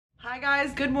Hi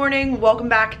guys, good morning. Welcome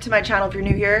back to my channel if you're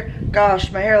new here. Gosh,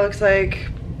 my hair looks like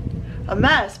a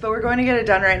mess, but we're going to get it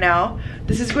done right now.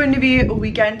 This is going to be a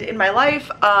weekend in my life.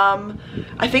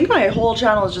 I think my whole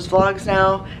channel is just vlogs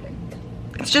now.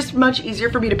 It's just much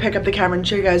easier for me to pick up the camera and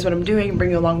show you guys what I'm doing and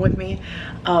bring you along with me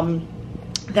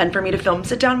than for me to film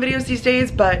sit-down videos these days,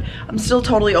 but I'm still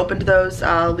totally open to those.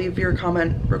 Leave your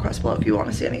comment request below if you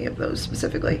want to see any of those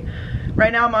specifically.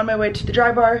 Right now I'm on my way to the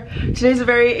dry bar. Today's a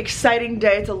very exciting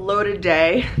day. It's a loaded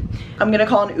day. I'm gonna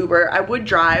call an Uber. I would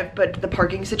drive, but the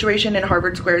parking situation in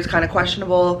Harvard Square is kind of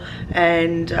questionable,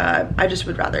 and I just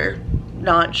would rather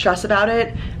not stress about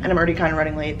it, and I'm already kind of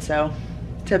running late, so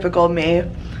typical me.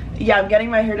 Yeah, I'm getting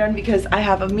my hair done because I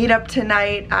have a meetup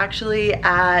tonight actually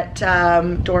at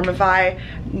Dormify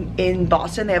in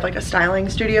Boston. They have like a styling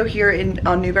studio here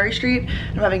on Newbury Street.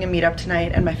 I'm having a meetup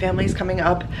tonight and my family's coming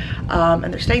up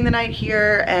and they're staying the night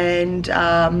here, and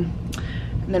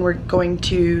then we're going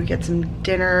to get some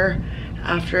dinner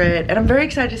after it. And I'm very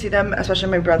excited to see them, especially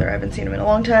my brother. I haven't seen him in a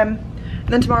long time. And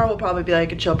then tomorrow will probably be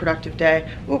like a chill, productive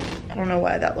day. Oop, I don't know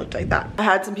why that looked like that. I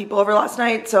had some people over last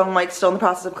night, so I'm like still in the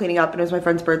process of cleaning up, and it was my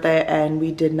friend's birthday and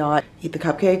we did not eat the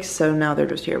cupcakes, so now they're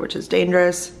just here, which is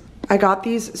dangerous. I got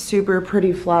these super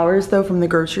pretty flowers though from the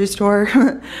grocery store.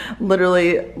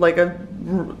 Literally like a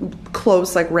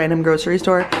close, like random grocery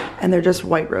store, and they're just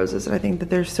white roses, and I think that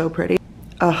they're so pretty.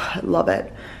 Oh, I love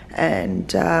it.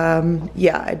 And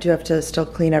yeah, I do have to still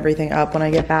clean everything up when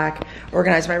I get back,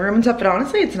 organize my room and stuff, but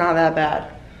honestly it's not that bad.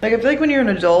 Like I feel like when you're an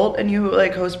adult and you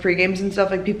like host pre-games and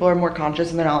stuff, like people are more conscious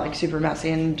and they're not like super messy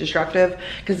and destructive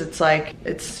because it's like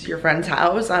it's your friend's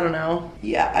house. I don't know.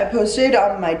 Yeah, I posted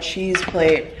on my cheese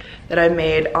plate that I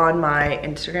made on my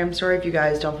Instagram story. If you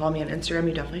guys don't follow me on Instagram,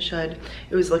 you definitely should.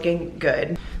 It was looking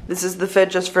good. This is the fit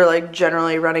just for like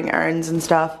generally running errands and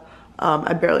stuff.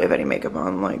 I barely have any makeup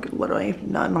on, like literally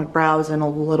none, like brows and a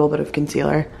little bit of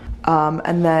concealer.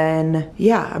 And then,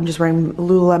 yeah, I'm just wearing a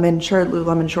Lululemon shirt,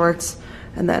 Lululemon shorts.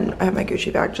 And then I have my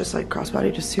Gucci bag, just like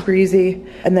crossbody, just super easy.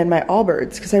 And then my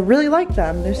Allbirds, because I really like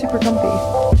them. They're super comfy.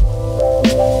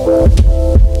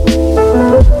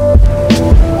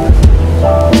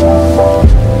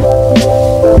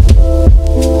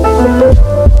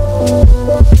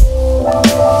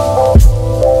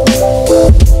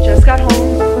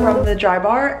 The dry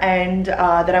bar, and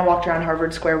then I walked around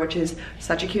Harvard Square, which is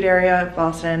such a cute area,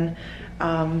 Boston.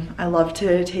 I love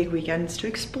to take weekends to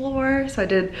explore, so I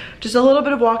did just a little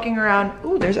bit of walking around.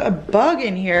 Ooh, there's a bug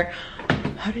in here.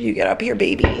 How did you get up here,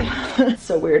 baby?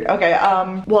 So weird. Okay,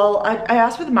 well, I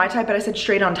asked for the My Type, but I said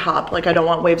straight on top. Like, I don't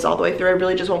want waves all the way through. I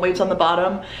really just want waves on the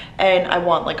bottom, and I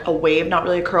want like a wave, not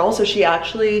really a curl. So she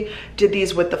actually did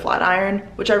these with the flat iron,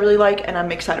 which I really like, and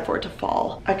I'm excited for it to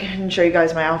fall. I can show you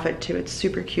guys my outfit too. It's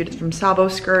super cute. It's from Sabo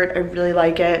skirt. I really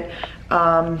like it,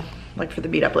 like for the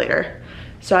meetup later.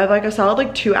 So I have like a solid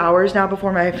like 2 hours now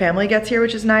before my family gets here,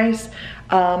 which is nice.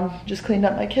 Just cleaned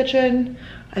up my kitchen.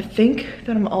 I think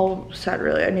that I'm all set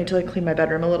really. I need to like clean my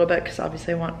bedroom a little bit because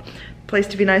obviously I want the place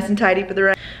to be nice and tidy for the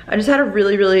rest. I just had a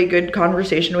really, really good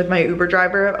conversation with my Uber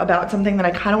driver about something that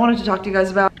I kind of wanted to talk to you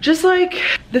guys about. Just like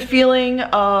the feeling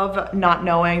of not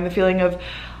knowing, the feeling of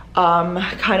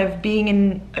kind of being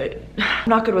in, I'm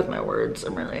not good with my words,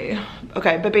 I'm really,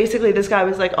 okay, but basically this guy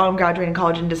was like, oh, I'm graduating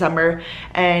college in December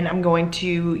and I'm going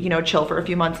to, you know, chill for a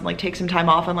few months and like take some time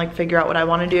off and like figure out what I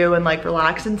want to do and like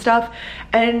relax and stuff.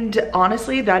 And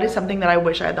honestly, that is something that I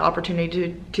wish I had the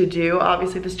opportunity to do.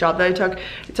 Obviously this job that I took,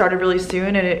 it started really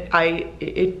soon, and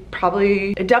it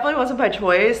definitely wasn't by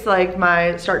choice. Like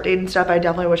my start date and stuff, I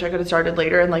definitely wish I could have started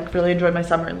later and like really enjoyed my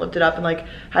summer and lived it up and like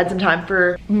had some time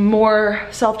for more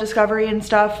self-discovery and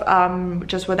stuff,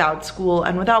 just without school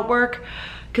and without work,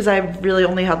 because I really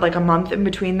only had like a month in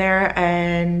between there.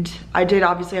 And I did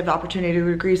obviously have the opportunity to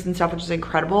go to Greece and stuff, which is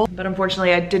incredible, but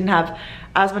unfortunately I didn't have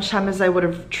as much time as I would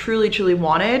have truly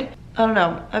wanted. I don't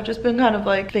know, I've just been kind of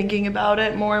like thinking about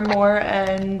it more and more,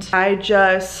 and I'm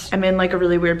in like a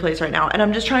really weird place right now, and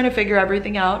I'm just trying to figure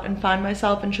everything out and find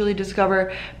myself and truly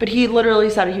discover. But he literally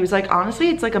said it, he was like, honestly,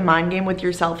 it's like a mind game with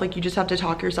yourself. Like you just have to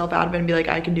talk yourself out of it and be like,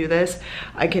 I can do this,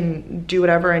 I can do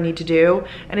whatever I need to do.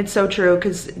 And it's so true,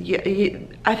 because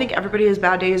I think everybody has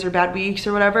bad days or bad weeks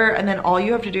or whatever, and then all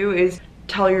you have to do is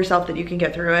tell yourself that you can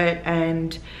get through it,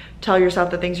 and tell yourself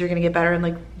that things are gonna get better, and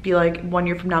like be like, 1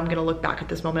 year from now I'm gonna look back at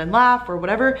this moment and laugh, or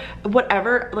whatever. Like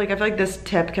I feel like this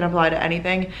tip can apply to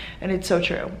anything, and it's so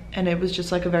true. And it was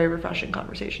just like a very refreshing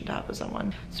conversation to have with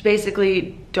someone. So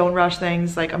basically, don't rush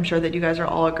things. Like I'm sure that you guys are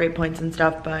all at great points and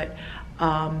stuff, but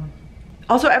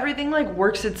Also, everything like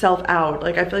works itself out.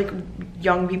 Like I feel like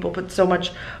young people put so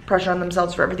much pressure on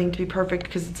themselves for everything to be perfect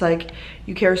because it's like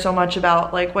you care so much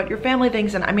about like what your family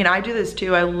thinks. And I mean, I do this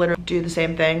too. I literally do the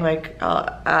same thing. Like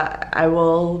I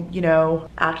will, you know,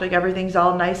 act like everything's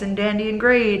all nice and dandy and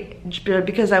great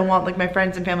because I want like my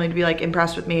friends and family to be like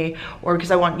impressed with me, or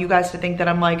because I want you guys to think that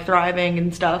I'm like thriving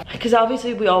and stuff. Because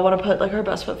obviously we all want to put like our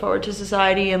best foot forward to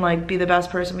society and like be the best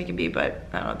person we can be, but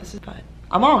I don't know, this is fun.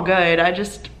 I'm all good.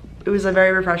 It was a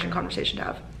very refreshing conversation to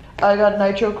have. I got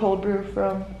Nitro cold brew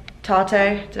from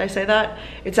Tate. Did I say that?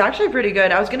 It's actually pretty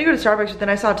good. I was gonna go to Starbucks, but then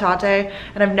I saw Tate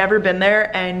and I've never been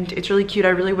there and it's really cute. I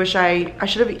really wish I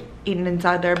should have eaten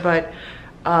inside there, but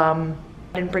I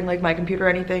didn't bring like my computer or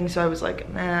anything, so I was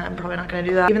like, nah, I'm probably not gonna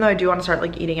do that. Even though I do want to start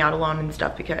like eating out alone and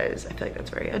stuff because I feel like that's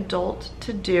very adult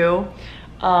to do.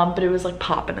 But it was like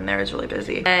popping in there. It was really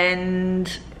busy.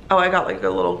 And oh, I got like a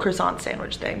little croissant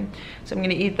sandwich thing. So I'm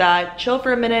gonna eat that, chill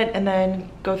for a minute, and then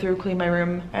go through, clean my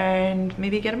room, and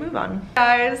maybe get a move on.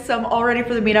 Guys, so I'm all ready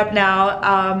for the meetup now.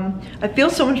 I feel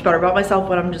so much better about myself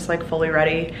when I'm just like fully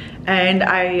ready. And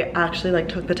I actually like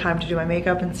took the time to do my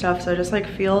makeup and stuff, so I just like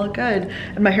feel good.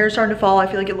 And my hair's starting to fall. I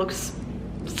feel like it looks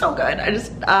so good. I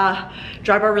just,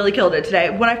 Dry Bar really killed it today.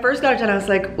 When I first got it done, I was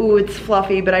like, ooh, it's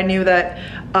fluffy, but I knew that,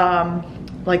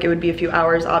 like it would be a few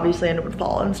hours obviously and it would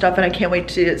fall and stuff, and I can't wait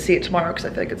to see it tomorrow because I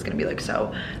feel like it's gonna be like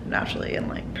so naturally and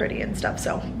like pretty and stuff,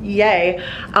 so yay.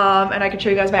 And I can show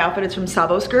you guys my outfit. It's from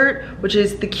Sabo Skirt, which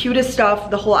is the cutest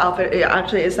stuff. The whole outfit, it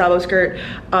actually is Sabo Skirt.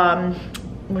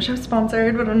 Wish I was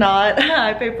sponsored, but I'm not.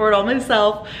 I pay for it all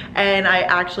myself and I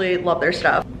actually love their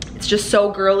stuff. It's just so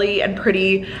girly and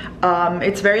pretty.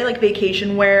 It's very like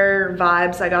vacation wear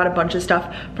vibes. I got a bunch of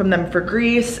stuff from them for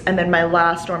Greece, and then my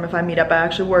last Storm If I Meet Up, I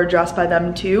actually wore a dress by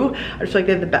them too. I just feel like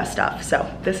they have the best stuff, so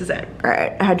this is it. All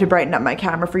right, I had to brighten up my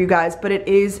camera for you guys, but it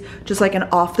is just like an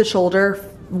off the shoulder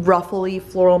ruffly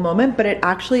floral moment, but it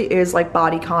actually is like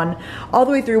bodycon all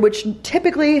the way through, which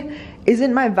typically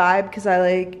isn't my vibe because I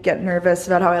like get nervous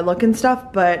about how I look and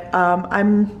stuff, but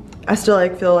I still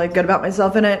like feel like good about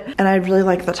myself in it, and I really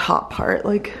like the top part.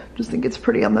 Like, just think it's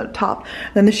pretty on the top.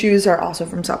 And then the shoes are also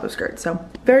from Sabo Skirt, so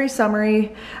very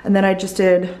summery. And then I just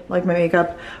did like my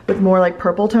makeup with more like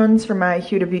purple tones from my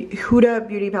Huda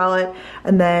Beauty palette,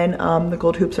 and then the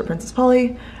gold hoops are Princess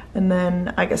Polly. And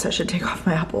then I guess I should take off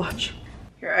my Apple Watch.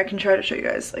 Here, I can try to show you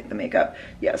guys like the makeup.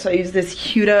 Yeah, so I use this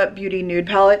Huda Beauty nude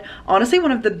palette. Honestly, one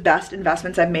of the best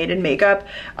investments I've made in makeup.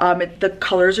 The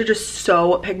colors are just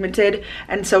so pigmented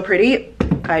and so pretty.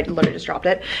 I literally just dropped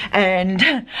it.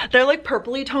 And they're like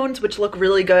purpley tones, which look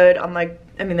really good on like,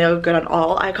 I mean, they look good on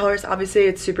all eye colors. Obviously,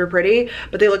 it's super pretty,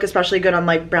 but they look especially good on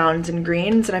like browns and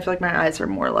greens. And I feel like my eyes are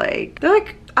more like, they're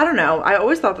like, I don't know. I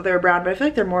always thought that they were brown, but I feel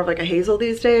like they're more of like a hazel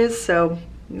these days. So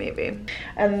maybe.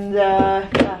 And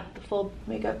yeah. Full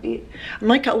makeup beat. I'm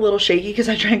like a little shaky because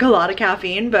I drank a lot of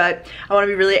caffeine, but I want to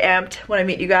be really amped when I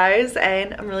meet you guys,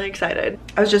 and I'm really excited.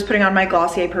 I was just putting on my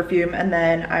Glossier perfume, and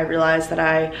then I realized that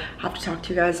I have to talk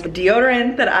to you guys about the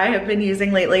deodorant that I have been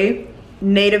using lately.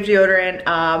 Native deodorant.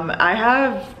 I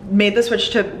have made the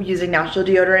switch to using natural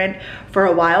deodorant for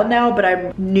a while now, but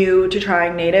I'm new to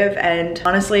trying Native, and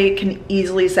honestly can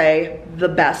easily say the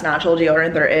best natural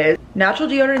deodorant there is. Natural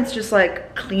deodorant's just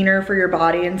like cleaner for your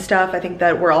body and stuff. I think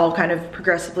that we're all kind of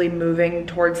progressively moving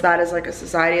towards that as like a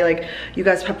society. Like, you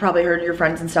guys have probably heard your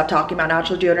friends and stuff talking about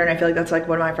natural deodorant. I feel like that's like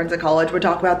what my friends at college would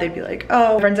talk about. They'd be like,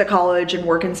 oh, friends at college and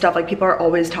work and stuff, like people are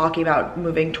always talking about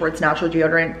moving towards natural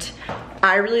deodorant.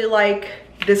 I really like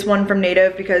this one from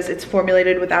Native because it's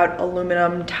formulated without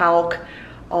aluminum, talc,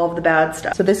 all of the bad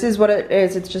stuff. So this is what it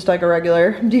is. It's just like a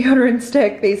regular deodorant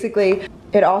stick, basically.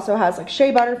 It also has like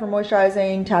shea butter for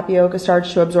moisturizing, tapioca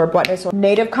starch to absorb wetness. So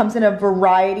Native comes in a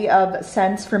variety of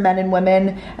scents for men and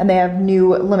women, and they have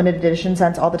new limited edition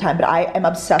scents all the time. But I am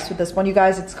obsessed with this one, you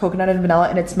guys. It's coconut and vanilla,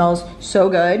 and it smells so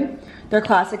good. Their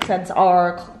classic scents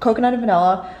are coconut and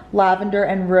vanilla, lavender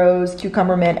and rose,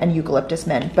 cucumber mint, and eucalyptus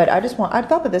mint. But I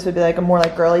thought that this would be like a more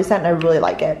like girly scent, and I really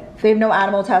like it. They have no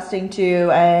animal testing too,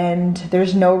 and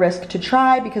there's no risk to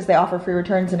try because they offer free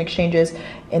returns and exchanges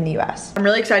in the US. I'm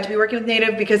really excited to be working with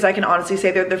Native because I can honestly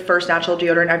say they're the first natural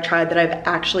deodorant I've tried that I've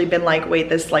actually been like, wait,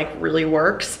 this like really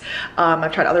works.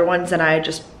 I've tried other ones and I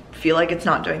just feel like it's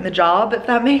not doing the job, if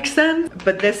that makes sense.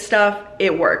 But this stuff,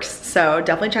 it works. So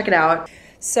definitely check it out.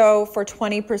 So for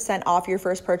 20% off your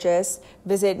first purchase,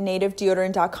 visit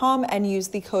nativedeodorant.com and use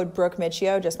the code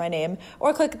brookemicciobusiness, just my name,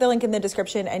 or click the link in the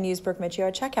description and use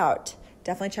brookemicciobusiness at checkout.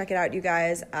 Definitely check it out, you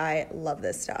guys. I love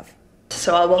this stuff.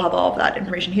 So I will have all of that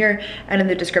information here and in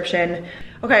the description.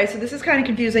 Okay, so this is kind of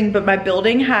confusing, but my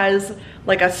building has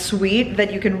like a suite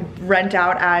that you can rent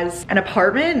out as an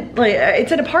apartment. Like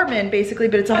it's an apartment basically,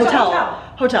 but it's a hotel.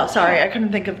 Hotel, sorry, I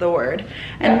couldn't think of the word.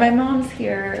 And my mom's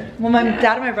here. Well, my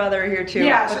dad and my brother are here too.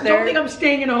 Yeah, so don't think I'm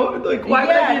staying in a, like, why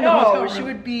would I be in the hotel room? She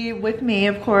would be with me,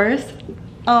 of course.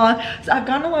 So I've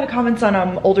gotten a lot of comments on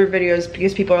older videos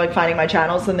because people are like finding my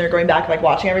channels and they're going back like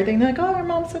watching everything. They're like, oh, your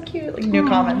mom's so cute, like new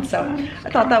comments. So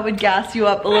I thought that would gas you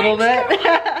up a little bit.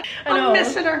 I'm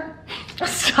missing her.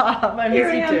 Stop, I miss Here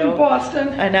I you am too. in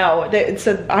Boston. I know.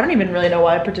 So I don't even really know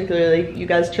why particularly you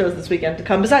guys chose this weekend to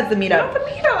come besides the meetup. Not the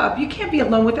meetup. You can't be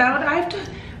alone without it. I have to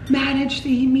manage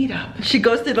the meetup. She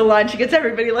goes through the line, she gets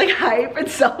everybody like hype.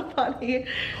 It's so funny.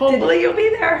 Hopefully you'll be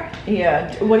there.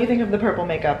 Yeah. What do you think of the purple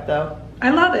makeup though? I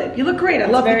love it. You look great. I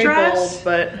love the dress. Bold,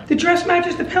 but the dress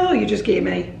matches the pillow you just gave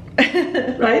me.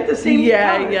 Right? The same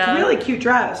color. It's a really cute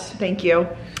dress. Thank you.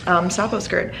 Sapo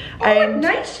skirt. Oh, and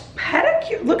nice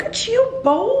pedicure. Look at you,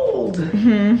 bold.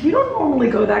 You don't normally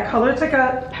go that color. It's like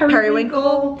a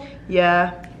periwinkle.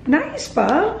 Yeah. Nice,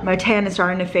 Bob. My tan is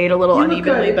starting to fade a little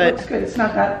unevenly, but it looks good. It's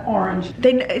not that orange.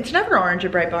 It's never orange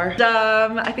at Bright Bar.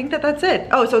 I think that's it.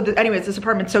 Oh, so anyways, this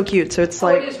apartment's so cute. So it's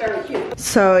like, it is very cute.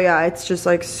 So yeah, it's just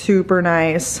like super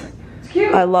nice. It's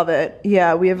cute. I love it.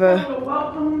 Yeah, we have a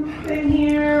welcome thing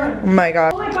here. Oh my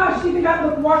god. Oh my gosh, it's even got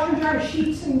like washer and dryer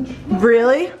sheets and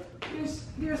really?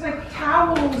 There's like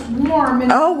towels warm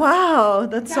and oh wow,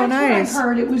 that's so nice. What I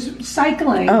heard. It was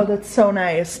cycling. Oh, that's so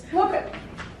nice. Look at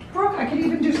Brooke, I could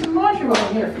even do some laundry while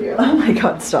I'm here for you. Oh my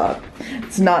god, stop.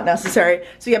 It's not necessary.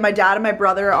 So yeah, my dad and my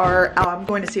brother are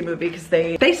going to see a movie because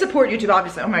they support YouTube,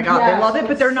 obviously. Oh my god, they love it,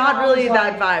 but they're not really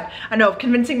that vibe. I know,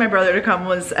 convincing my brother to come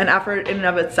was an effort in and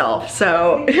of itself,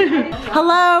 so.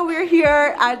 Hello, we're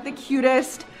here at the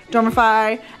cutest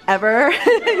Dormify ever.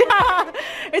 Yeah.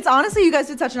 It's honestly, you guys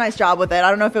did such a nice job with it. I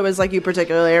don't know if it was like you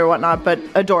particularly or whatnot, but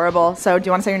adorable. So do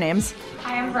you want to say your names?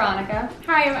 Hi, I'm Veronica.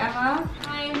 Hi, I'm Emma.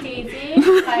 Hi, I'm Daisy.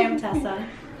 Hi, I'm Tessa.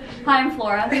 Hi, I'm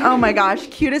Flora. Oh my gosh,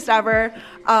 cutest ever.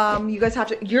 You guys have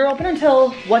to, you're open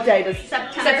until what day? Does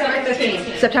September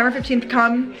 15th. September 15th,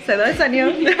 come, say that I sent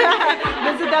you.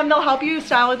 Visit them, they'll help you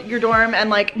style your dorm and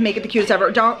like make it the cutest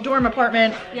ever. Dorm,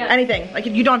 apartment, anything. Like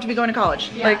you don't have to be going to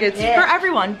college. Like it's for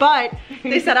everyone, but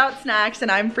they set out snacks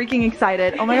and I'm freaking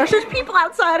excited. Oh my gosh, there's people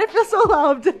outside, I feel so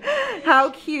loved. How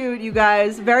cute, you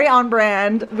guys. Very on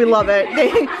brand, we love it.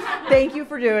 Thank you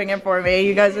for doing it for me.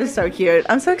 You guys are so cute.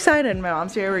 I'm so excited, my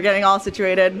mom's here, we're getting all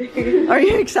situated. Are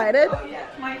you excited? Oh yeah,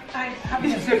 I'm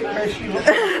having a zip issue.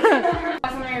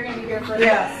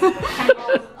 Yeah.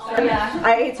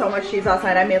 I ate so much cheese last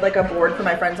night. I made like a board for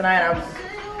my friends and I, and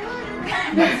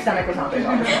my stomach was not big.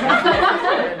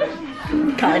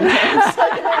 Kindness.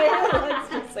 Let's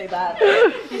just say that.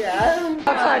 Yeah.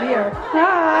 Outside here.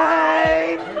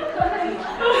 Hi.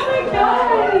 Oh my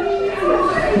God.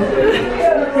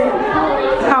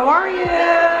 How are you?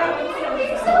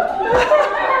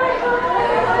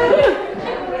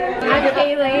 I'm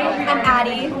Kaylee. I'm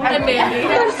Addie. And Mandy.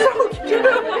 They're so cute.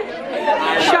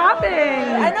 Shopping.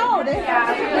 I know, they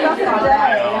have to put up all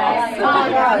day. Oh my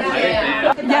gosh.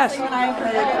 Yes. And I for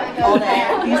like all day.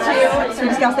 These two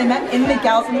Swedish gals, they met in the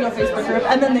Gals Amigo Facebook group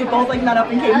and then they both like met up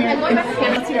and came here.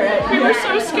 Let's hear it. We were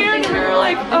so scared and we were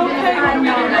like, okay.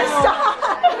 Stop!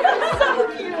 You're so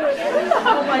cute.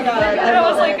 Oh my god. And I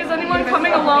was like, is anyone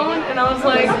coming alone? And I was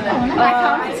like,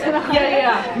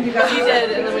 yeah. You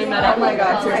did, and then we met up. Oh my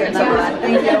god, seriously, I'm so glad.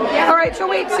 Thank you. All right, so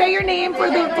wait, say your name for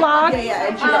the vlog.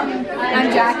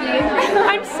 I'm Jackie.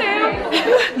 I'm Sam.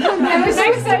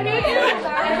 Nice to meet you.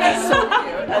 So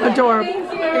cute. Adorable.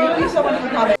 Thank you so much for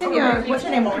coming. What's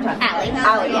your name one more time? Allie.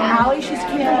 Allie. Allie, she's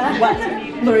cute. What?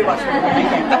 Literally watch her. I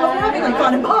hope we're having like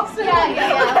fun in Boston.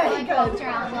 Yeah. Okay, good.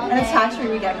 And it's tax-free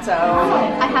weekend, so.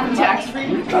 I have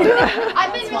tax-free.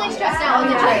 I've been really stressed out on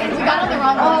the train. We got on the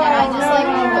wrong one and I just like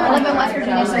live in West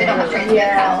Virginia, so we don't have trains to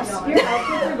get house.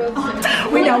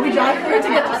 We know, we drive through to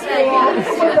get to school.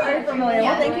 We're very familiar.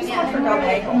 Well, thank you so much for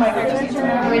coming. Oh my goodness.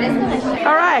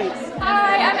 All right.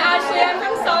 Hi, I'm Ashley. I'm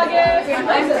from Saugus. I'm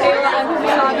Kayla. I'm from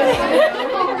Saugus.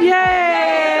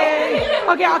 Yay.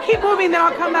 Okay, I'll keep moving, then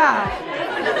I'll come back.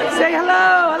 Say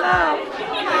hello, hello.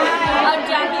 I'm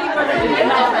Jackie.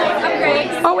 I'm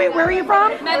Grace. Oh wait, where are you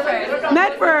from? Medford.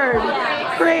 Medford.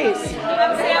 Grace.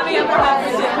 I'm Sammy. I'm from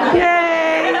Medford.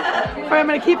 Yay. All right, I'm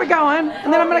gonna keep it going,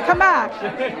 and then I'm gonna come back.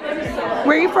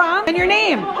 Where are you from? And your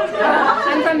name?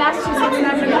 I'm from Massachusetts.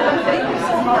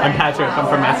 I'm Patrick. I'm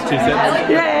from Massachusetts.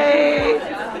 Yay.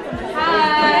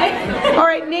 Hi. All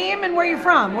right, name and where you're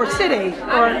from, or city,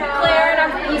 or Claire and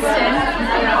I'm from Easton.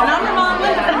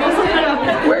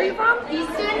 where are you from?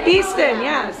 Easton? Easton,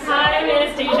 yes. Hi, I'm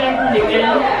Anastasia. I'm from Newton.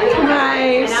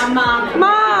 Nice. And I'm Mom.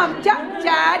 Mom,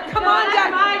 Dad, come on, Dad.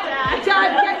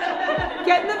 Dad,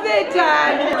 get in the vid,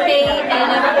 Dad. Kate, and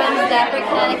I'm from Stafford,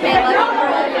 Connecticut. I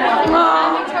live in Brooke.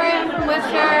 I'm Victoria. I'm from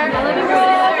Worcester. I live in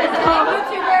Brooke. I'm a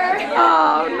YouTuber.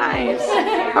 Oh, nice.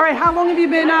 All right, how long have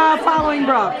you been following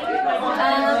Brooke?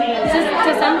 Since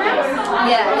December?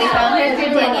 Yeah, we found her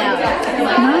through Danielle.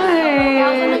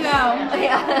 Nice.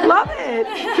 Yeah. Love it.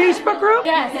 Facebook group?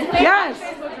 Yes. Yes.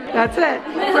 That's it.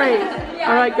 Great.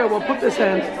 All right, good. We'll put this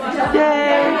in.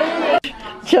 Yay.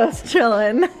 Just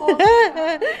chilling.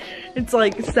 It's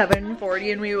like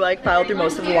 7:40 and we like filed through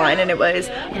most of the line and it was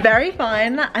very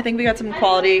fun. I think we got some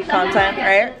quality content,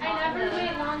 right?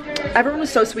 Everyone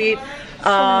was so sweet.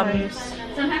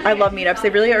 I love meetups. They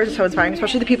really are so inspiring,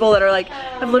 especially the people that are like,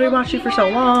 I've literally watched you for so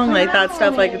long, like that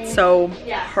stuff, like it's so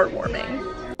heartwarming.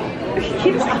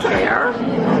 He doesn't care.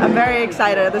 I'm very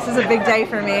excited. This is a big day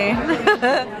for me.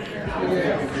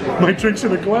 My drink's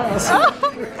in a glass.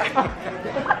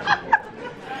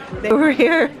 They were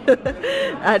here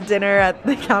at dinner at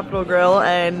the Capitol Grill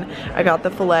and I got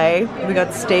the filet. We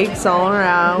got steaks all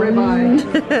around.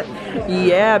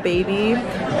 Yeah, baby.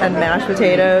 And mashed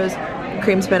potatoes,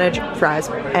 cream spinach, fries.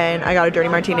 And I got a dirty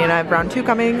martini and I have round 2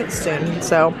 coming soon.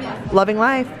 So, loving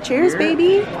life. Cheers,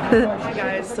 baby. Hi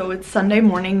guys, so it's Sunday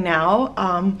morning now.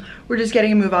 We're just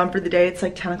getting a move on for the day. It's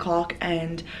like 10 o'clock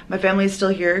and my family is still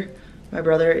here. My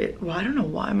brother, well, I don't know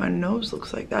why my nose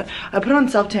looks like that. I put on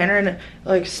self-tanner and it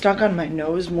like stuck on my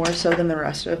nose more so than the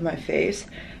rest of my face.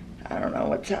 I don't know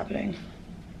what's happening.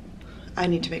 I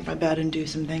need to make my bed and do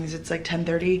some things. It's like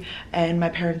 10:30 and my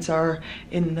parents are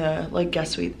in the like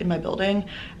guest suite in my building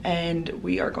and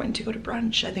we are going to go to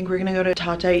brunch. I think we're gonna go to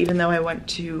Tate, even though I went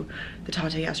to the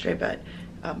Tate yesterday, but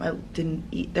I didn't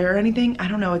eat there or anything. I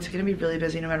don't know, it's gonna be really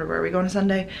busy no matter where we go on a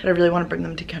Sunday, but I really wanna bring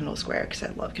them to Kendall Square because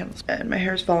I love Kendall Square. And my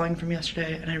hair is falling from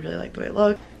yesterday and I really like the way it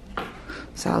looks.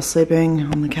 Sal's sleeping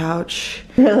on the couch,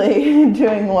 really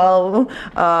doing well.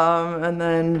 And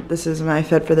then this is my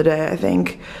fit for the day, I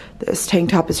think. This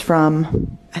tank top is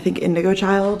from, I think, Indigo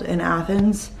Child in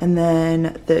Athens. And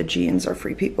then the jeans are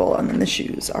Free People and then the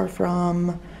shoes are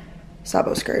from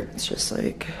Sabo Skirt. It's just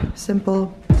like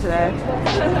simple today.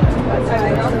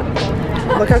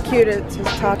 Look how cute it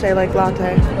says Tate like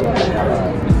latte.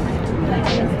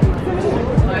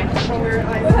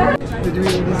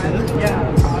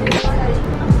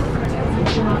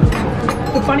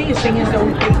 The funniest thing is though,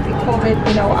 they call it,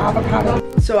 you know, avocado.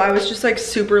 So I was just like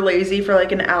super lazy for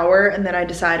like an hour and then I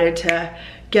decided to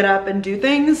get up and do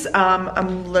things.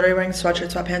 I'm literally wearing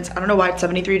sweatshirt, sweatpants. I don't know why it's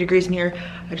 73 degrees in here.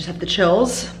 I just have the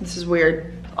chills. This is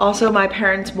weird. Also, my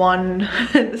parents won,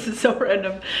 this is so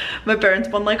random, my parents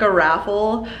won like a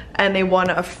raffle and they won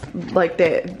a, like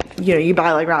they, you know, you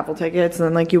buy like raffle tickets and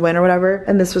then like you win or whatever.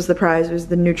 And this was the prize, it was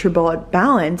the NutriBullet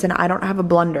Balance and I don't have a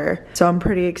blender. So I'm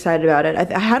pretty excited about it.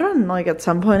 I had one like at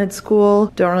some point at school,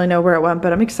 don't really know where it went,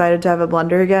 but I'm excited to have a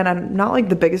blender again. I'm not like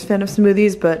the biggest fan of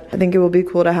smoothies, but I think it will be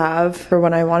cool to have for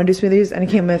when I want to do smoothies. And it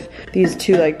came with these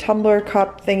 2 like tumbler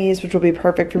cup thingies, which will be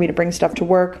perfect for me to bring stuff to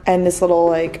work. And this little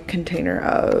like container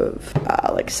of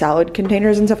like salad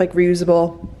containers and stuff, like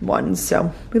reusable ones.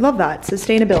 So we love that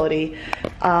sustainability,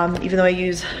 even though I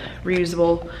use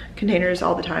reusable containers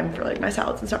all the time for like my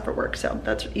salads and stuff for work, so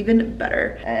that's even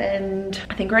better. And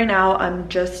I think right now I'm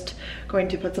just going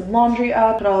to put some laundry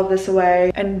up, put all of this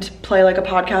away and play like a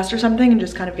podcast or something and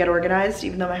just kind of get organized,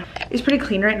 even though my house is pretty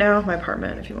clean right now, my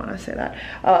apartment, if you want to say that.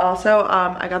 Also,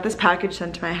 I got this package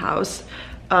sent to my house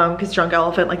because Drunk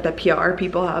Elephant, like the PR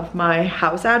people, have my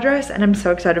house address and I'm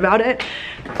so excited about it.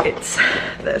 It's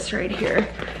this right here.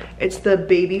 It's the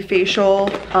baby facial,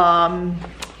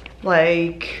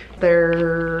 like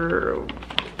their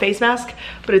face mask,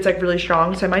 but it's like really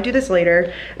strong, so I might do this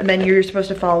later. And then you're supposed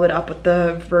to follow it up with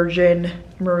the Virgin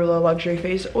Marula Luxury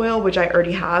Face Oil, which I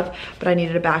already have, but I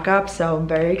needed a backup, so I'm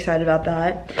very excited about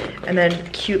that. And then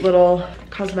cute little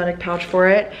cosmetic pouch for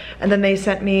it. And then they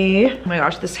sent me, oh my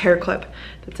gosh, this hair clip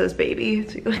that says baby,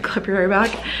 so you can like clip your hair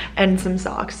back, and some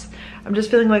socks. I'm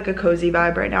just feeling like a cozy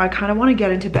vibe right now. I kind of want to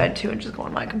get into bed too and just go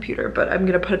on my computer, but I'm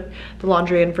gonna put the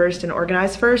laundry in first and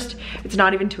organize first. It's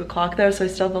not even 2 o'clock though, so I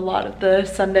still have a lot of the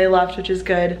Sunday left, which is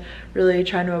good. Really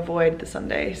trying to avoid the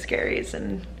Sunday scaries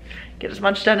and get as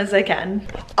much done as I can.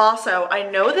 Also, I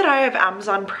know that I have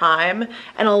Amazon Prime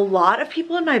and a lot of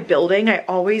people in my building, I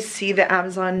always see the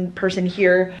Amazon person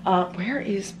here.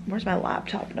 Where's my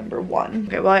laptop number 1?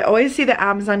 Okay, well I always see the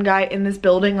Amazon guy in this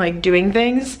building like doing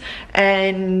things,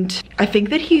 and I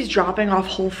think that he's dropping off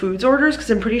Whole Foods orders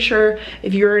because I'm pretty sure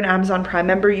if you're an Amazon Prime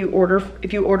member, if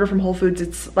you order from Whole Foods,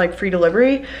 it's like free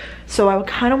delivery. So I would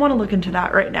kind of want to look into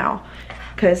that right now,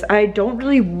 because I don't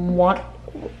really want,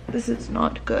 this is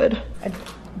not good. I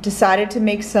decided to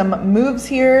make some moves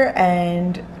here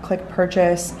and click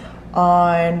purchase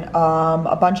on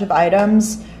a bunch of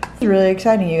items. It's really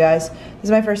exciting, you guys. This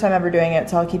is my first time ever doing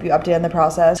it, so I'll keep you updated on the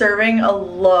process. Serving a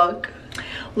look.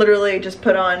 Literally just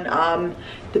put on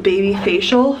the baby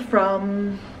facial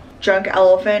from Drunk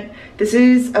Elephant. This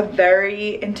is a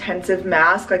very intensive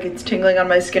mask. Like, it's tingling on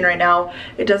my skin right now.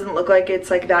 It doesn't look like it's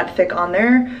like that thick on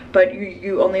there, but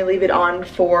you only leave it on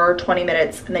for 20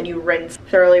 minutes and then you rinse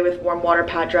thoroughly with warm water,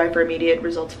 pat dry for immediate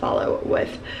results follow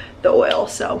with the oil.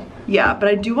 So yeah, but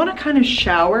I do want to kind of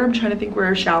shower. I'm trying to think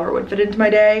where a shower would fit into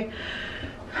my day.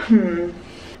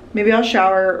 Maybe I'll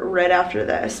shower right after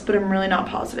this, but I'm really not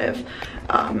positive.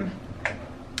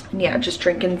 Yeah, just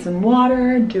drinking some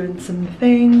water, doing some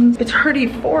things. It's already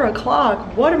 4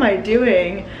 o'clock. What am I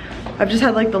doing? I've just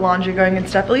had like the laundry going and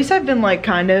stuff. At least I've been like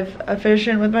kind of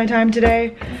efficient with my time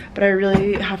today, but I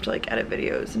really have to like edit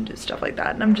videos and do stuff like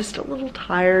that. And I'm just a little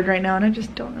tired right now and I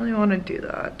just don't really want to do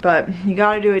that. But you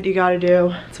gotta do what you gotta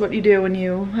do. It's what you do when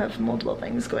you have multiple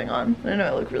things going on. I know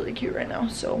I look really cute right now,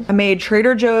 so. I made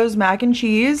Trader Joe's mac and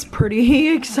cheese, pretty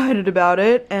excited about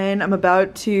it. And I'm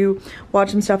about to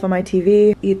watch some stuff on my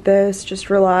TV, eat this,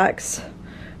 just relax.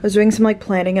 I was doing some like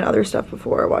planning and other stuff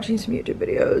before, watching some YouTube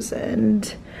videos,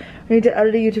 and I need to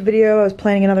edit a YouTube video. I was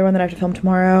planning another one that I have to film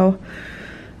tomorrow.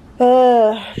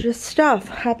 Just stuff.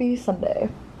 Happy Sunday.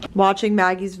 Watching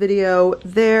Maggie's video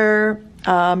there.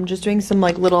 Just doing some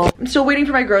like little, I'm still waiting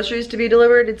for my groceries to be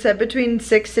delivered. It said between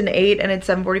 6 and 8 and it's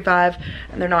 7:45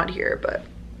 and they're not here, but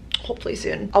hopefully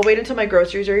soon. I'll wait until my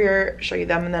groceries are here, show you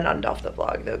them, and then end off the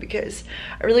vlog though, because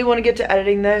I really want to get to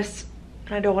editing this.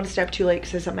 I don't want to stay up too late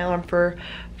because I set my alarm for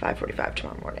 5:45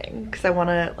 tomorrow morning because I want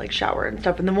to like shower and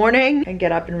stuff in the morning and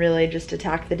get up and really just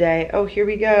attack the day. Oh, here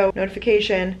we go.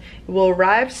 Notification. It will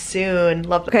arrive soon.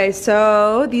 Love them. Okay,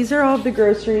 so these are all of the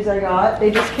groceries I got.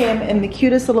 They just came in the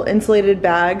cutest little insulated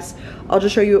bags. I'll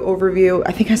just show you an overview.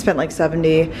 I think I spent like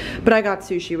 $70, but I got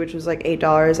sushi, which was like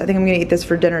 $8. I think I'm gonna eat this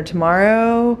for dinner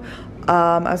tomorrow.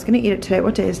 I was gonna eat it today.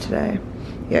 What day is today?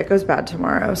 Yeah, it goes bad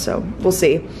tomorrow, so we'll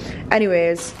see.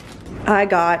 Anyways, I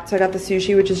got the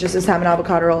sushi, which is just a salmon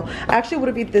avocado roll. I actually would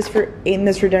have eaten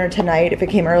this for dinner tonight if it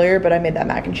came earlier, but I made that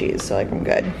mac and cheese, so like I'm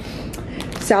good.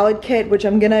 Salad kit, which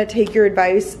I'm gonna take your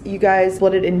advice, you guys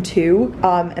split it in 2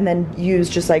 and then use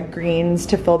just like greens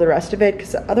to fill the rest of it,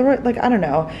 because otherwise, like, I don't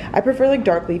know, I prefer like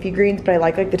dark leafy greens, but I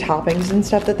like the toppings and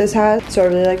stuff that this has, so I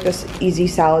really like this easy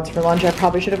salads for lunch. I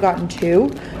probably should have gotten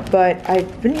 2, but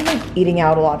I've been like eating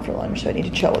out a lot for lunch, so I need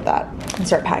to chill with that and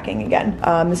start packing again.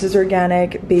 This is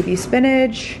organic baby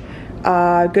spinach,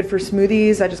 good for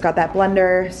smoothies. I just got that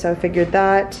blender, so I figured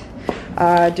that.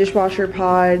 Dishwasher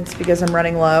pods because I'm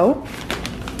running low.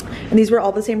 And these were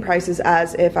all the same prices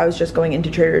as if I was just going into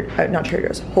not Trader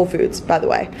Joe's, Whole Foods, by the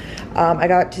way. I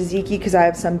got tzatziki because I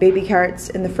have some baby carrots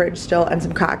in the fridge still and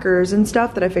some crackers and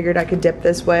stuff that I figured I could dip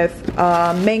this with.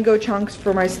 Mango chunks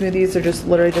for my smoothies. They're just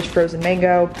literally just frozen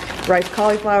mango. Rice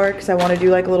cauliflower because I want to do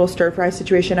like a little stir fry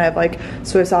situation. I have like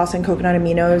soy sauce and coconut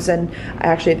aminos, and I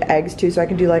actually have eggs too, so I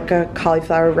can do like a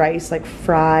cauliflower rice, like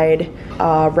fried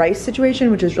rice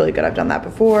situation, which is really good. I've done that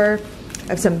before.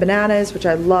 I have some bananas, which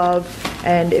I love,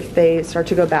 and if they start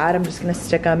to go bad, I'm just gonna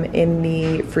stick them in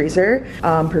the freezer.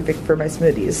 Perfect for my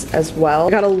smoothies as well. I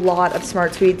got a lot of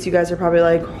Smart Sweets. You guys are probably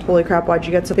like, holy crap, why'd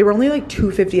you get some? They were only like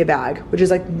 $2.50 a bag, which is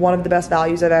like one of the best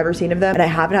values I've ever seen of them, and I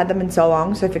haven't had them in so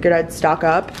long, so I figured I'd stock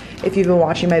up. If you've been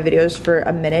watching my videos for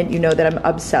a minute, you know that I'm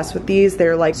obsessed with these.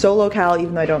 They're like so low cal,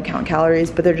 even though I don't count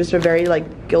calories, but they're just a very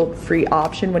like guilt-free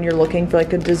option when you're looking for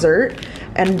like a dessert,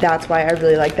 and that's why I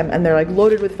really like them. And they're like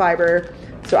loaded with fiber,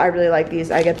 so I really like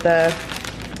these. I get the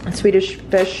Swedish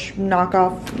fish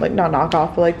knockoff, like not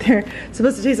knockoff, but like they're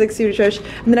supposed to taste like Swedish fish.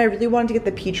 And then I really wanted to get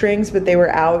the peach rings, but they were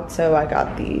out, so I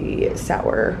got the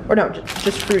sour, or no,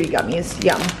 just fruity gummies.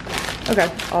 Yum.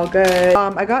 Okay, all good.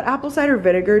 I got apple cider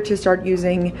vinegar to start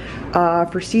using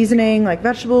for seasoning like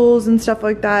vegetables and stuff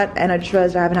like that, and I just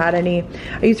realized I haven't had any.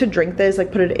 I used to drink this,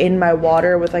 like put it in my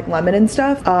water with like lemon and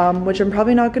stuff, which I'm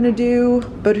probably not gonna do,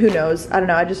 but who knows. I don't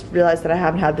know, I just realized that I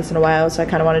haven't had this in a while, so I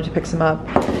kind of wanted to pick some up.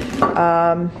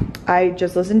 I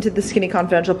just listened to the Skinny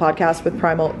Confidential podcast with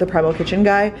the Primal Kitchen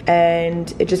guy,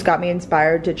 and it just got me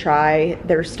inspired to try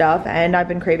their stuff, and I've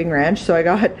been craving ranch, so I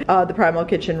got the Primal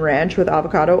Kitchen ranch with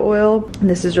avocado oil, and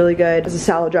this is really good as a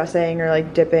salad dressing or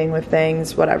like dipping with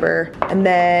things, whatever. And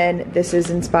then this is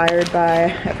inspired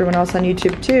by everyone else on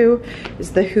YouTube too,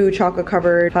 is the Who chocolate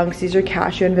covered hunks. These are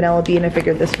cashew and vanilla bean. I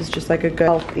figured this was just like a good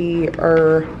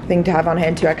healthier thing to have on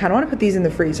hand too. I kind of want to put these in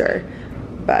the freezer,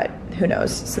 but who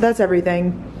knows. So that's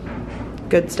everything.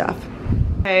 Good stuff.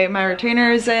 Okay, my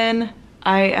retainer is in.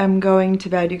 I am going to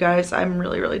bed, you guys. I'm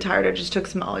really tired. I just took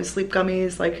some Ollie sleep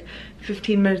gummies like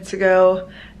 15 minutes ago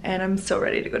and I'm so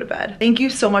ready to go to bed. Thank you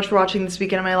so much for watching this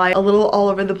weekend of my life. A little all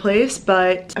over the place,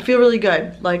 but I feel really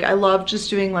good. Like, I love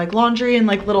just doing like laundry and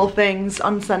like little things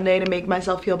on Sunday to make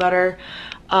myself feel better.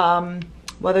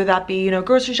 Whether that be, you know,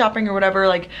 grocery shopping or whatever.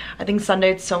 Like, I think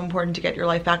Sunday it's so important to get your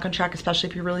life back on track, especially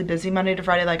if you're really busy Monday to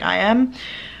Friday like I am.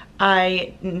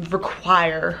 I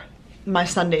require my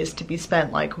Sundays to be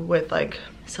spent like with like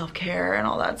self-care and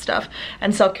all that stuff,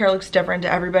 and self-care looks different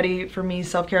to everybody. For me,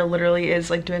 self-care literally is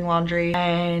like doing laundry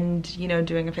and, you know,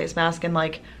 doing a face mask and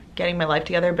like getting my life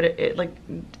together, but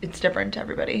it's different to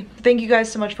everybody. Thank you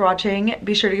guys so much for watching.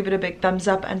 Be sure to give it a big thumbs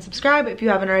up and subscribe if you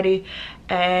haven't already,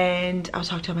 and I'll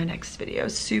talk to you on my next video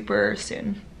super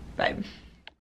soon. Bye.